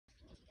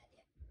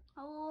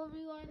Hello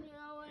everyone, you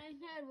know what I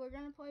said, we're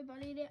gonna play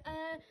Buddy the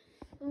Elf.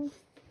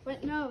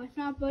 But no, it's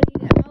not Buddy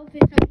the Elf,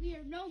 it's a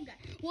weird gnome guy.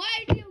 Why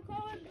do you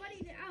call him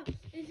Buddy the Elf?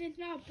 This is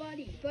not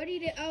Buddy. Buddy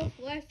the Elf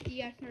left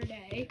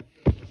yesterday.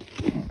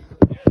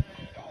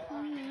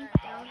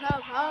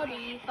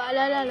 Howdy, fa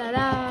la la la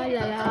la la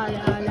la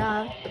la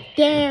la.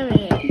 Damn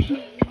it.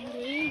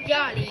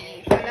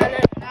 Jolly, fa la la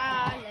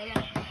la la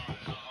la.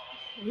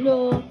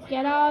 Look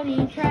at all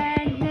these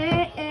friends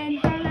and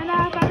fa la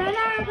la fa la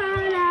la fa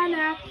la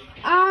la.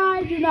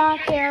 I do not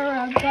care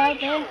about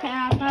the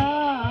happen.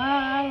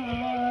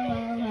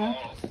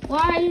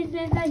 Why is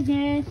this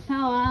again?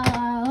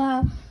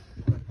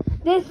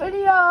 This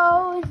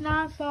video is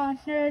not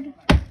sponsored.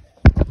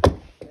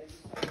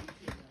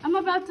 I'm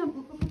about to.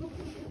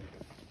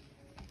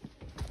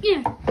 Yeah.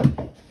 I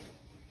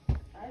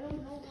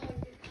don't know why.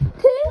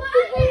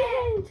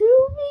 To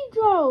be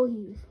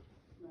jollies.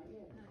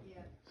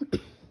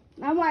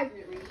 I'm like.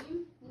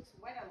 It's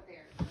wet out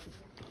there.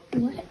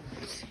 What?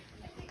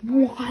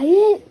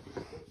 Wyatt?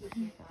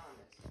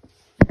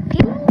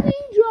 To be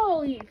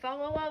jolly.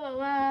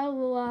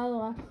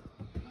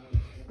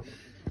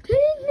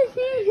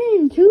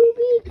 To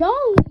be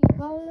jolly.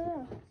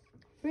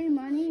 Free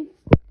money.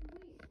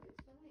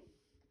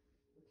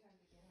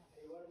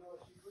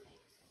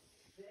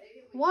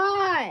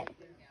 What?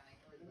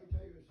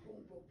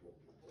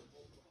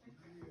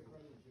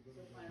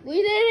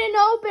 We didn't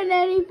open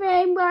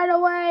anything, by the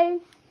way.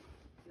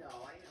 No, I know.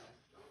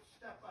 Don't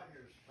step on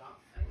your stuff.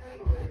 I know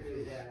you wouldn't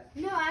do that.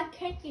 No, I'm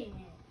kicking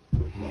it.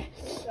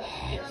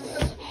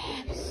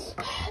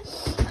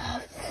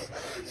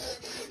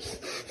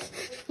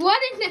 What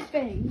is this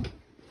thing?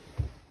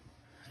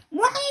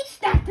 What is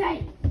that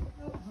thing?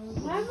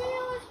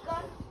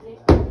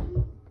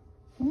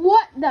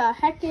 What the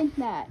heck is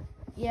that?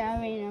 Yeah, I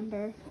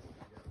remember.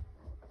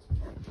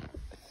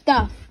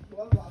 Stuff.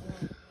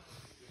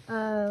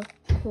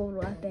 Cool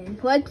weapon.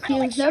 Let's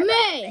use the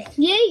mace.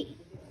 Yeet.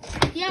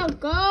 Yo,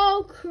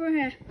 go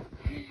crap.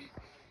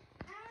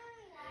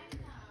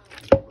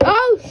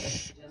 Oh,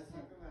 shh.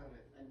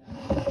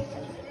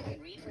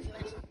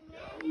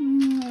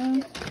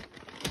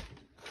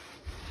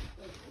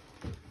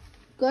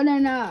 Good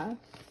enough.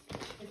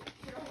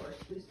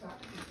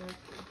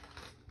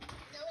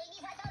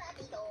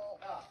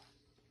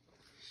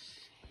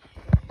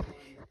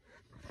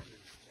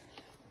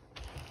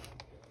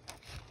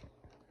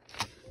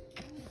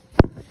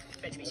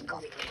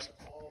 Coffee, please.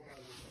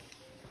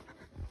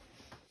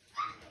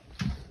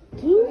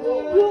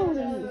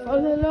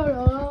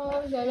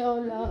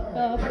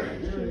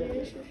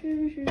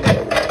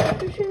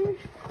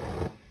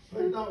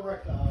 Please don't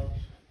wreck the house.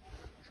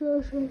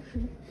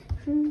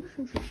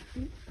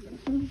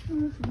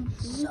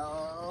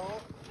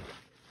 So.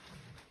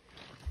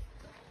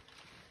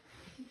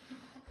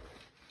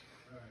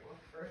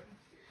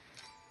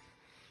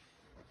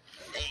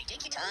 Hey,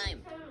 take your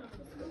time.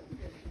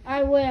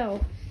 I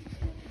will.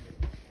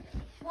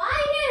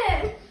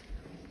 Wyatt!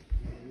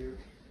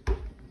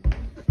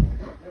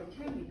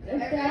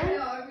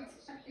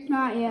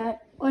 Not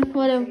yet. Let's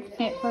let him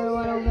sit for a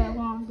little bit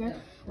longer.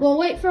 We'll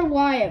wait for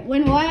Wyatt.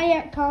 When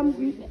Wyatt comes,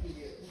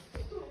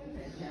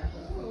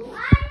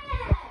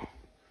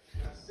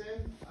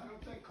 Sin? I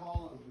don't think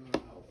Colin's going to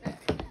help.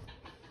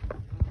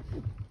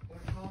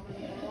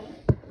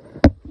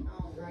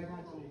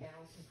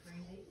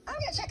 I'm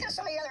gonna check out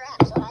some of the other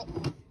apps, alright?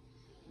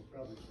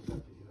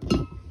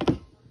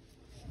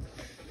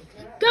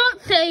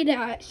 don't say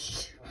that.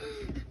 Shh.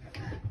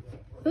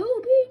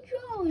 Oh, be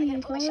jolly.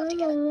 Why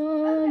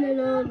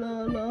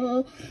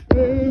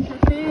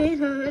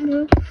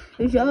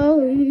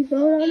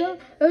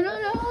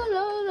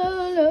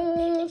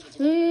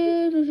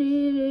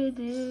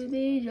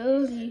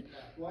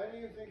do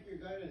you think you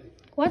got anything?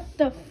 What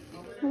the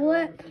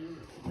flip?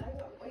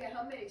 Okay,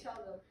 how many? Tell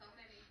them.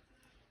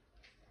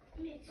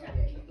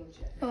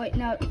 Oh wait,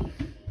 no.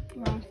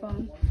 Wrong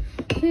phone.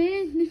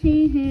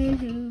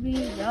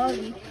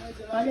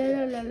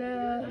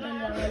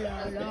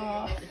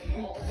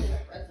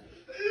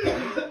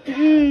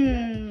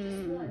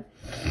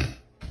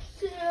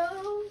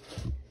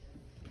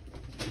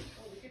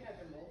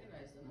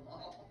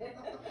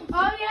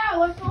 Oh yeah,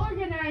 let's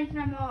organize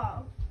them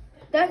all.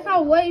 That's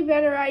a way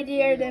better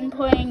idea than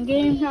playing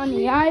games on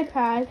the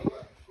iPad.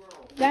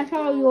 That's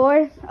all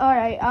yours?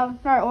 Alright, I'll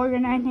start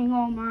organizing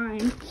all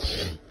mine.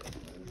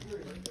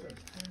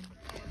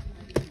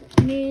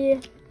 Me.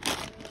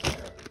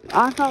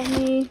 Also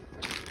me.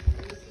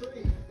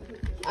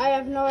 I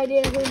have no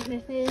idea who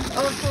this is.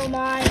 Also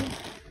mine.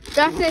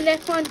 Justin,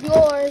 this one's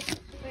yours.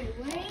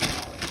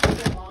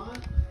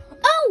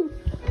 Oh!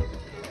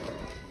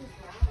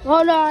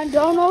 Hold on,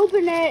 don't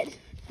open it.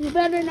 You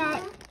better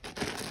not.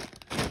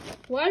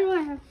 Why do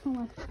I have so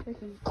much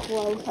freaking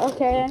clothes?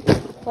 Okay,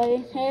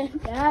 place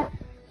that.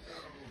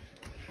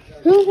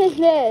 Who is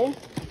this?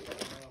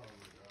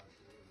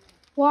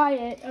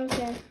 Wyatt,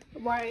 okay.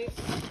 Wyatt.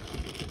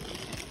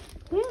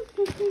 No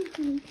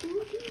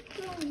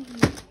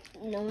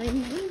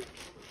idea.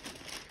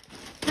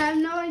 I have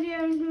no idea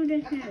who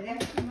this is.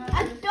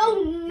 I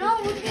don't know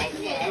what this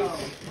is.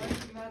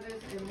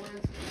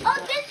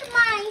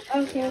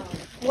 Okay.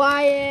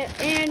 Wyatt,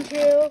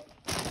 Andrew,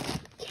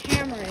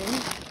 Cameron.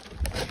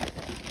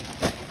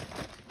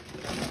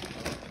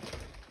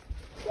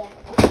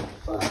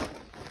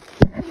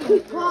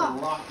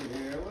 Lock it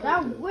here.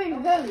 That was way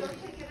heavy.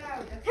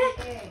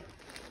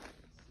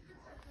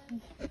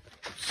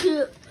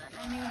 Shoot.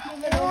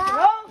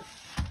 Oh.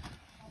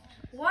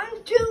 1,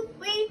 2,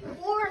 3,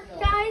 4,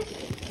 5.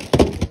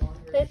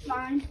 That's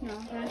mine. No,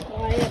 that's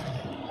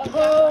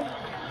Wyatt.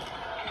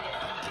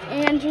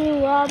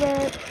 Andrew,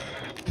 Robert.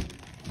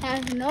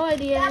 Has no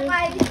idea.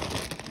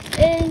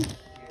 Is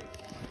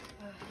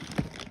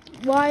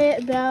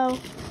Wyatt Bell.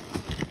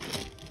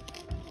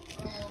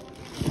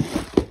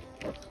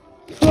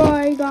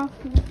 Troy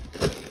Goffman.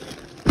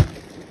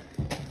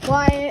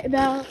 Wyatt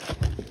Bell.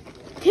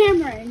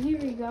 Cameron. Here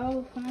we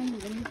go.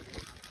 Finally.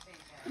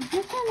 Is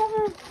this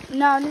another?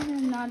 No, this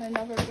is not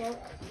another book.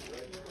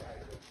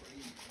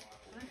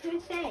 What did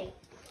it say?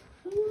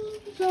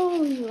 So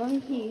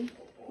lucky.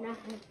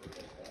 Nothing.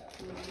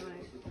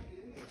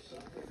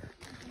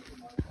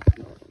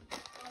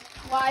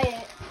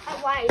 Wyatt.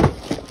 Wyatt.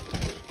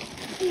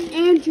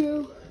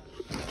 Andrew.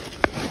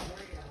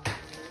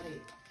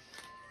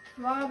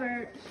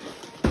 Robert.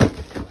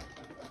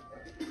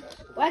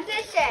 What did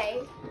it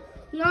say?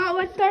 No,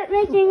 let's start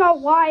making a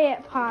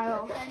Wyatt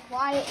pile.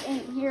 Wyatt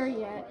ain't here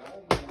yet.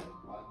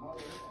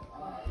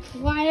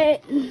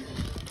 Wyatt.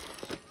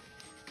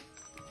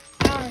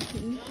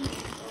 Allison.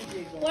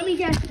 Let me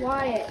guess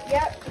Wyatt.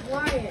 Yep,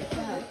 Wyatt.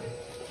 Yeah.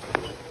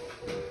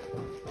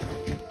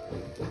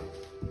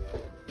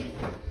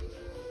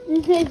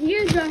 This is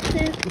you,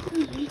 Justin.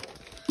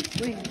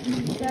 Wait,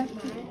 that's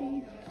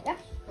mine. Yep.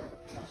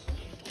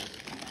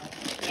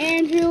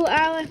 Andrew,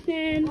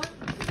 Allison.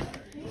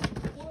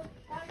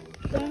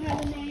 Don't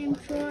have a name,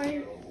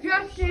 Troy.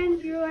 Justin,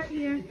 you're right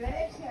here.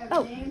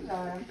 Oh,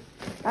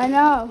 I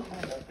know.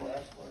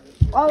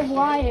 Oh,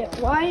 Wyatt.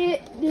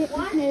 Wyatt, this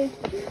is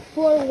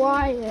for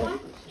Wyatt. 1,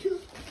 2,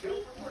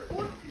 3,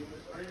 4,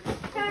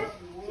 5,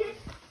 6,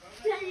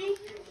 7, 8.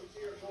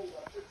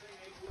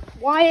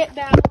 Wyatt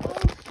Bell.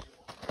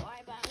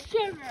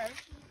 Sugar.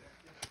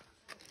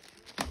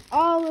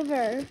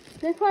 Oliver.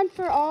 This one's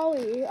for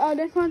Ollie. Oh,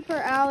 this one's for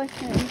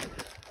Allison.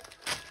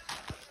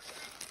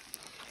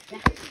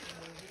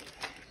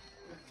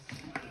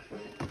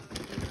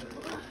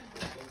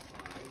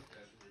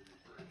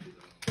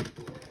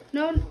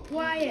 No,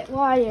 Wyatt.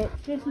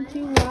 This is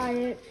to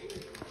Wyatt.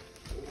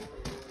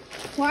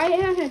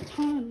 Wyatt has a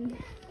ton.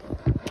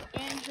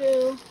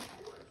 Andrew.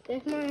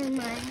 This one is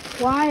mine.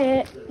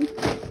 Wyatt.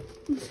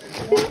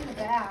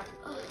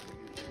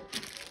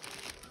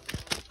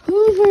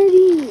 Who's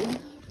ready?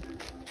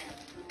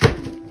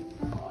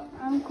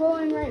 I'm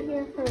going right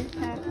here for a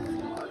text.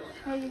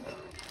 Hey.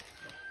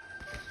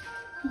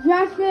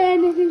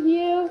 Justin, this is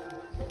you.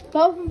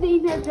 Both of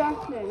these are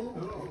Justin.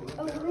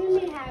 Oh, let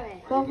me have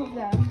it. Both of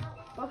them.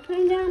 Both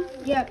of them?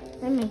 Yep,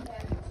 let me.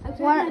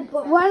 One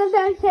One of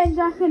them said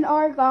Justin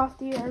Argoff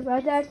here,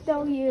 but that's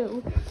still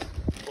you.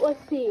 Let's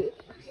see.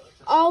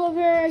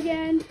 Oliver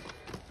again.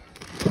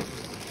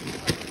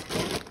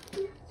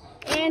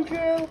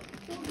 Andrew.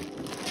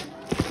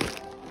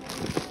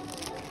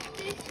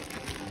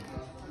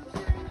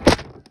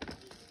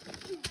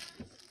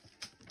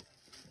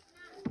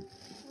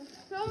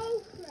 So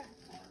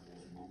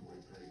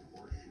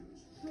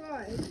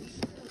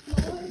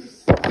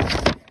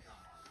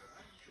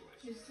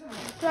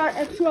start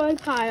a Troy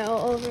pile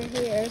over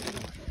here.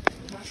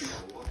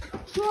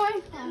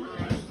 Troy.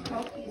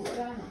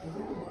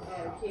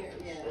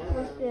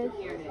 What's this?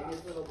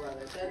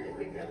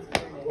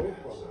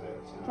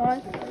 Troy.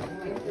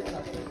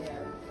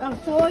 Oh,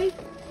 Troy?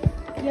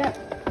 Yep.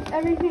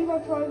 Every single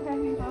Troy has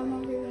gone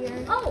over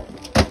here. Oh,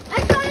 I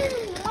got it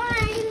in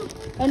mine.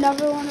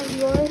 Another one of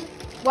yours?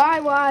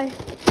 Why?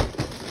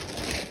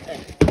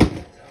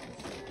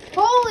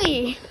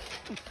 Holy!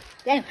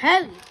 Damn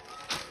heavy.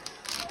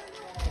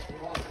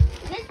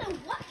 This is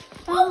what?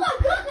 Oh my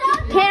God!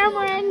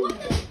 Cameron,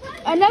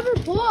 another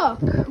book.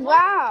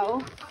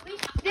 Wow.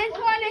 This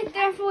one is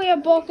definitely a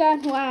book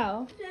as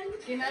well.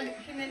 Can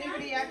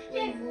anybody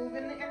actually move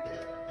in there?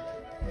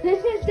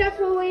 This is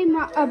definitely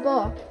a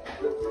book.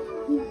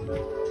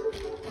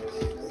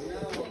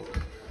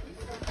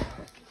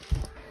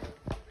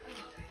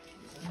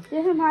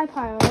 This is my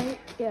pile, right?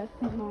 Yes,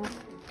 this is mine.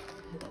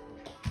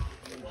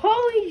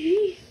 Holy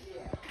jeez.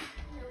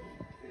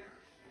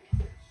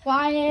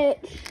 Wyatt.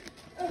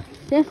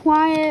 This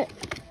Wyatt.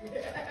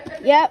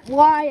 Yep,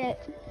 Wyatt.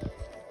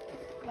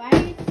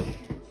 Wyatt.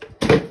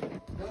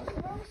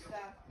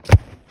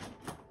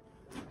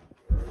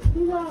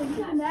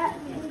 That.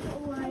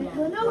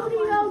 But nobody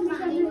knows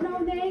because there's no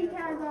name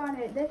tag on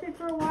it. This is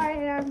for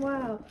Wyatt as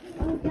well.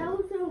 Oh,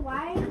 those are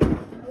Wyatt.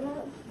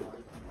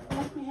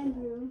 That's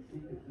Andrew.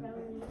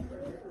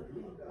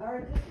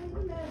 Alright, just leave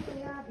them as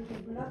they are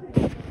because we're not going to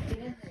get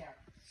in there.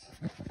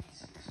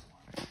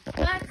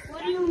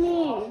 What do you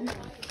mean?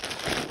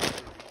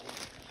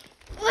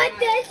 What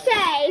did it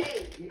say?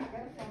 You got a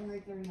phone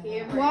right there in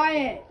the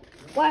Wyatt.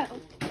 What?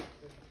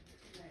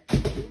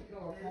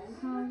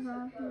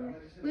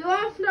 We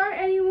won't start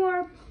any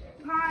more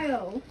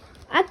pile.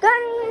 I got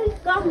it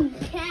in gum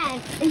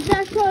can. Is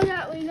that so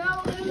that we know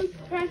who's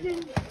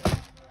present?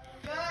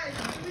 Guys,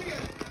 come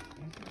here.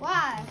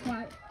 Why?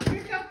 What?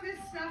 Pick up this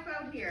stuff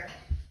out here.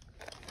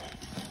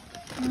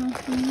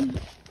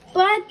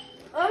 But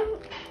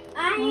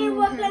I ain't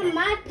looking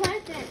my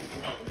present.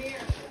 Come here.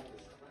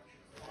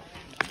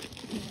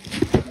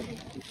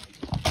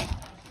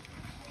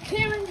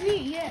 Cameron G,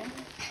 yeah.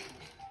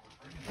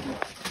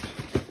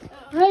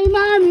 Hey,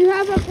 Mom, you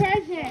have a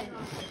present.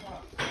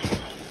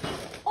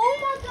 Oh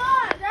my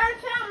God,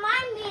 that's not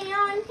mine being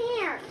on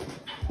here.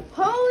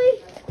 Holy.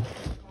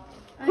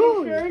 Are you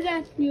Holy. sure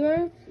that's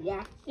yours?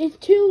 Yeah. It's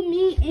to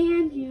me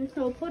and you,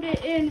 so put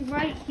it in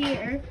right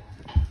here.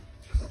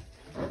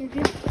 Is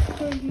this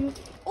for you?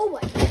 Oh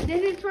what?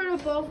 This is for the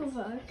both of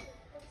us.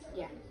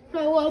 Yeah.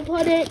 So we'll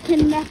put it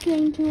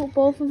connecting to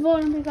both of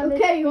them because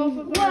Okay, it's both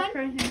of our 1,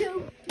 presents.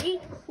 2, 3,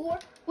 4,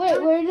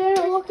 Wait, we're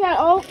gonna look at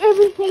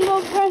every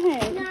single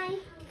present. 9.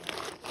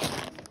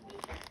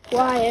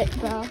 Wyatt,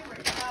 bro.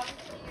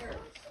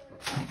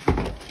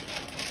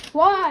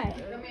 Why?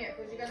 Come here,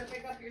 because you got to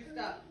pick up your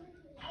stuff.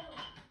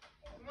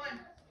 Come on.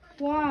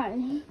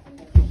 Why?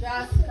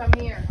 Just come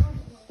here.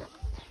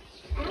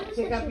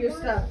 Pick up your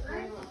stuff.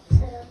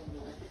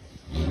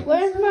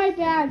 Where's my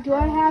bag? Do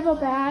I have a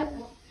bag?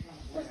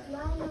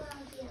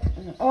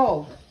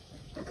 Oh.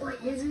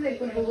 Usually they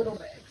put the little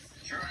bags.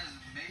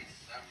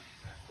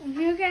 If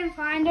you can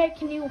find it,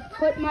 can you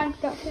put my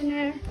stuff in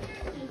there?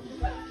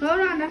 Hold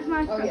on, that's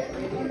my stuff. Oh, yeah.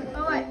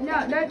 Oh wait,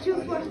 no, that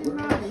toothbrush is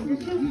mine. The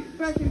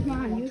toothbrush is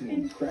mine. You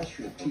can.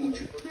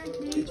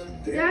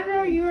 That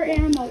are your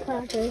animal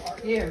crackers.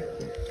 Here.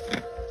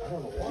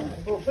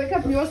 Well, pick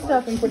up your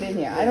stuff and put it in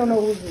here. I don't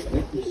know who's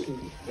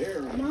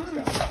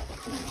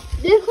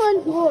This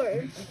one's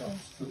yours.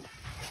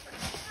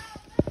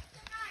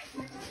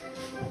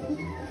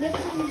 This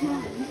one's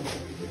mine.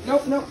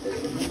 Nope, nope.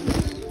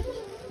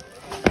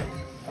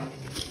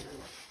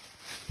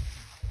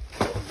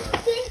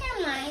 These are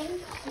mine.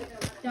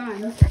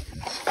 Done.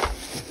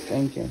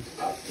 Thank you.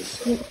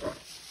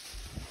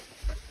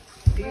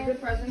 Leave the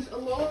presents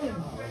alone.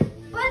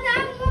 But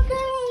I'm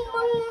looking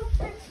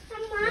for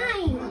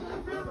mine.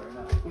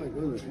 Oh my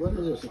goodness, what is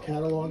this, a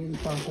cataloging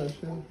process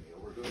here?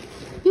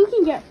 You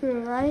can get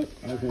through, right?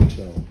 I think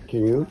so.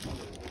 Can you?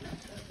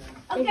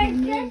 Okay, you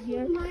this need,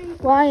 is mine.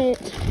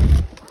 Wyatt.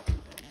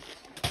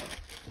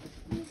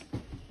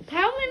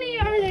 How many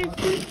are there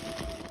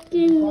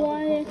freaking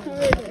Wyatt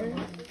are there?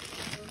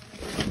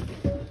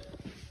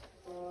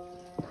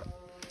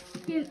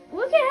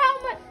 Look at how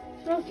much.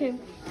 Okay.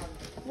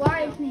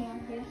 Wyatt's the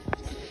youngest.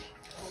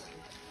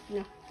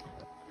 No.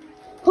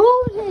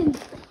 Who's in?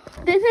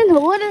 This is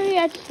literally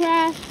a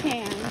trash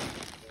can.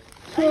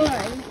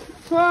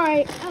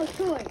 Troy. Oh,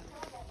 Troy.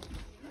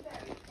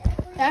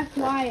 That's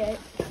Wyatt.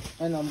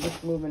 I know, I'm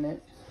just moving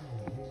it.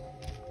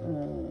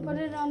 Put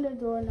it on the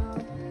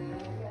doorknob.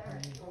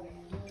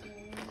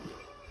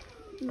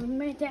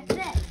 Make that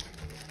set.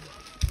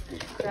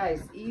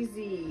 Guys,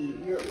 easy.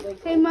 You're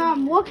like. Hey,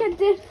 Mom, look at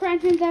this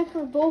present that's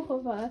for both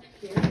of us.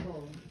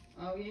 Careful.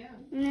 Oh, yeah.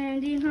 And then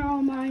these are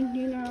all mine,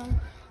 you know.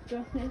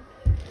 Justin.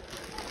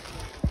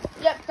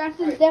 Yep, that's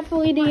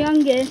definitely the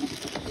youngest.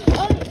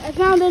 Oh, I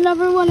found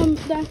another one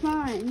that's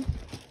mine.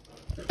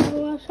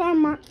 Oh, I saw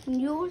mine.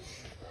 Yours?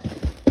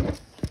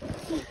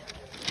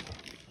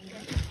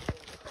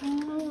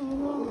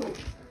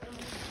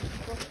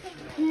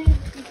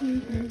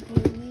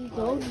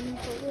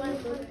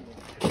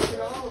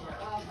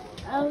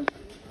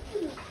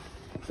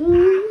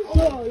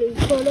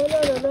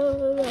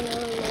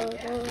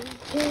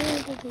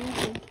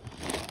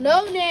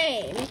 No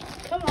name.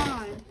 Come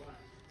on.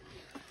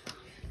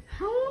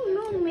 How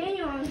no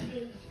man on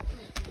this?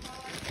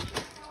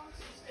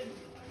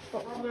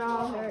 We're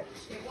all hurt.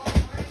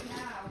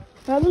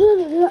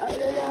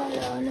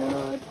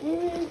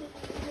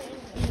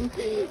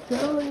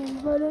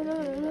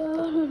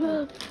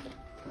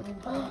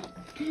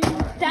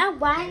 That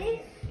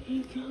white?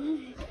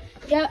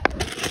 Yep.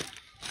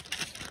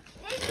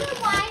 Is the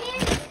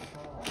white?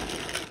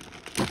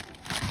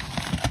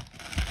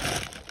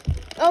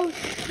 Oh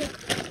shit.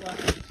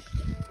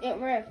 It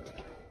ripped.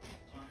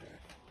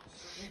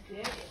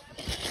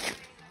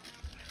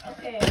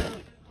 Okay.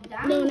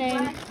 No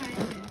name.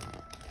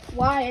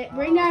 Wyatt.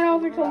 Bring that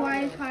over to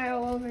Wyatt's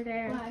pile over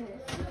there.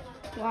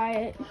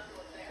 Wyatt.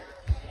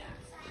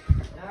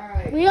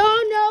 Alright. We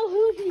all know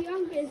who's the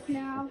youngest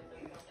now.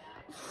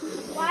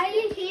 White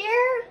is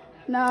here?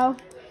 No.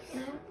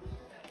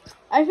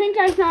 I think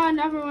I saw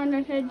another one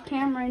that said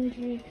Cameron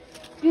G.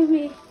 Excuse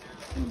me.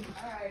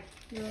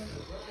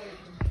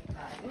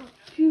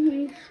 Excuse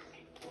me.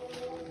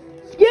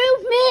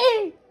 Excuse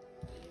me!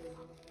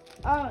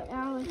 Oh,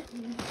 Alex.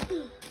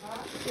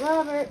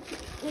 Robert.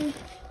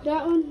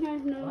 That one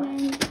has no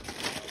name.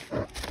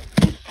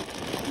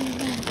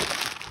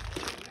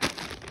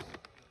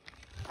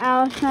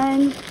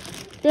 Allison.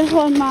 This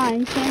one's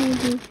mine.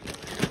 Sandy.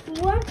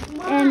 What's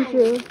mine?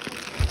 Andrew.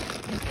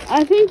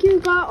 I think you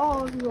got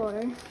all of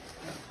yours.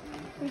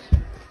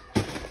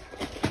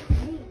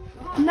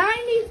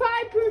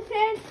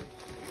 95%.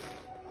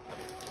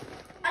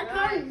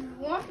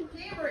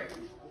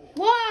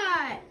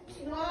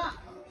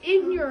 What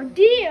is your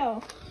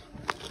deal?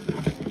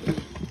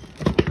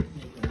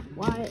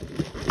 What?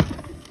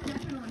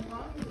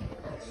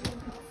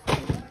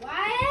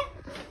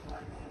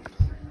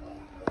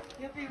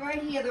 He'll be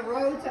right here. The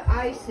road's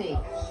icy,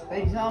 but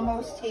he's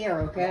almost here,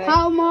 okay?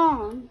 How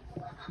long?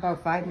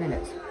 About 5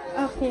 minutes.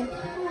 Okay.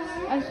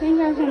 I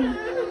think I can.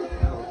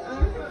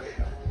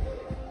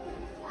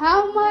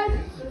 How much?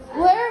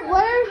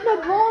 Where's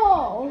the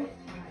ball?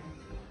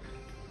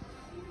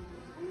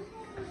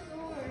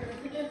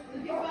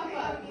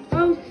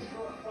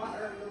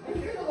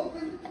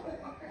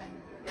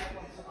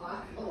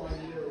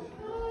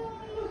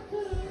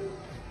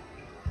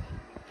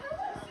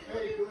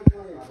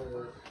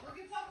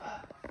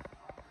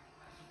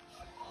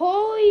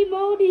 Holy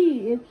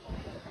moly!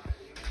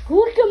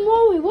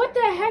 Guacamole! What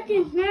the heck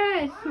is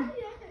that?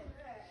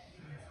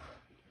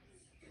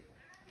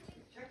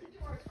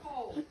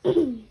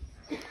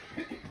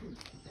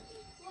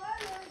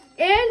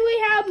 And we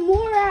have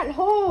more at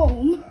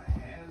home.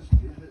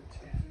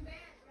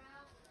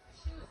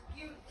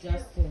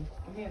 Justin,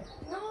 come here.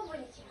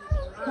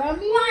 Come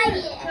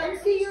here. Come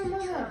see your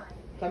mother.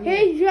 Come here.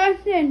 Hey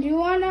Justin, do you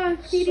wanna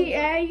see the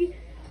egg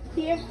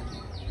here?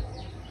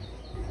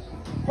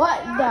 What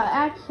the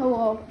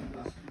actual?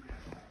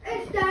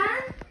 It's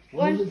done.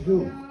 What does it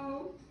do?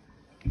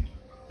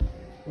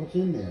 What's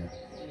in there?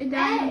 A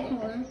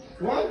dinosaur.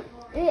 What?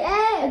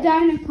 A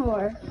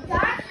dinosaur.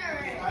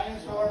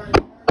 Dinosaur.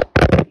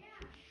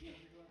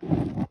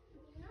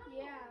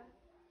 Yeah.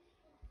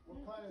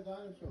 What kind of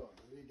dinosaur?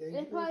 Is he It's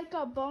dangerous? like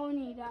a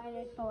bony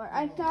dinosaur.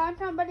 I saw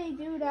somebody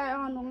do that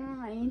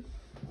online.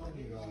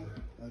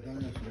 A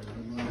dinosaur.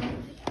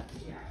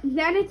 Is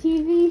that a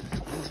TV?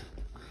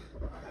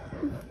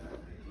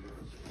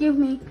 Give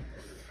me.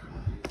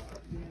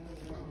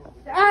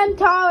 I'm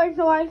taller,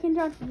 so I can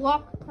just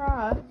walk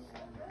across.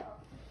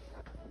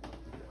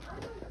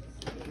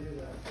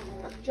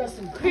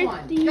 Justin, come on.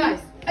 Christy.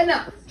 Guys,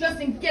 enough.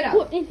 Justin, get up.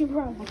 What is your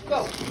problem?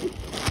 Go.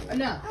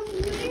 Enough.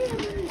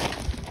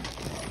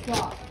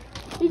 Stop.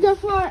 You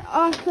just want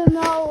us to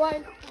know,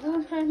 like,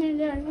 who's having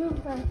that new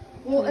one.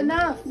 Well,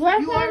 enough. The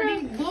rest You of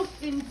already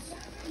looked and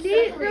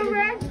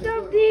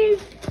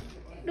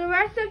the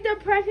rest of the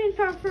presents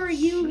are for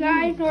you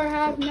guys or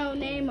have no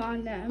name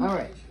on them. All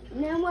right.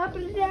 No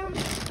weapons down?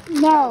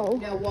 No.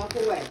 Now walk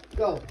away.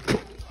 Go.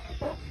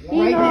 These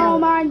Right are all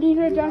now. mine. These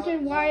are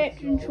Justin Wyatt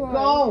controls.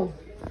 Go.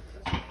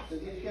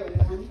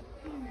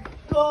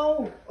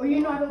 Go. Or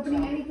you're not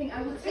opening anything.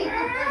 I will take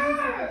your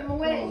presents and put them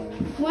away.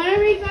 When are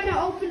we going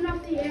to open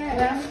up the egg?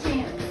 Last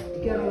chance.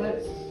 You gotta let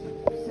it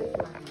sit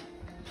for a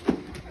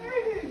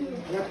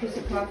minute. That piece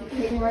of coffee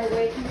cake right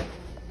away.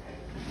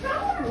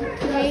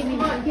 Maybe.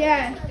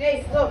 Yeah.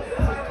 Dave, look.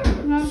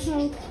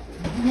 Okay.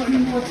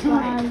 One more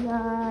time.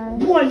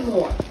 Bye, One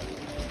more.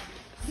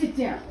 Sit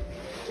down.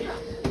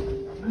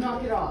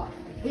 Knock it off.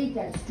 I hate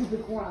that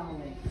stupid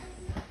growling.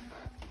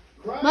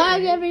 Cry.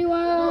 Bye,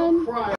 everyone. Don't cry.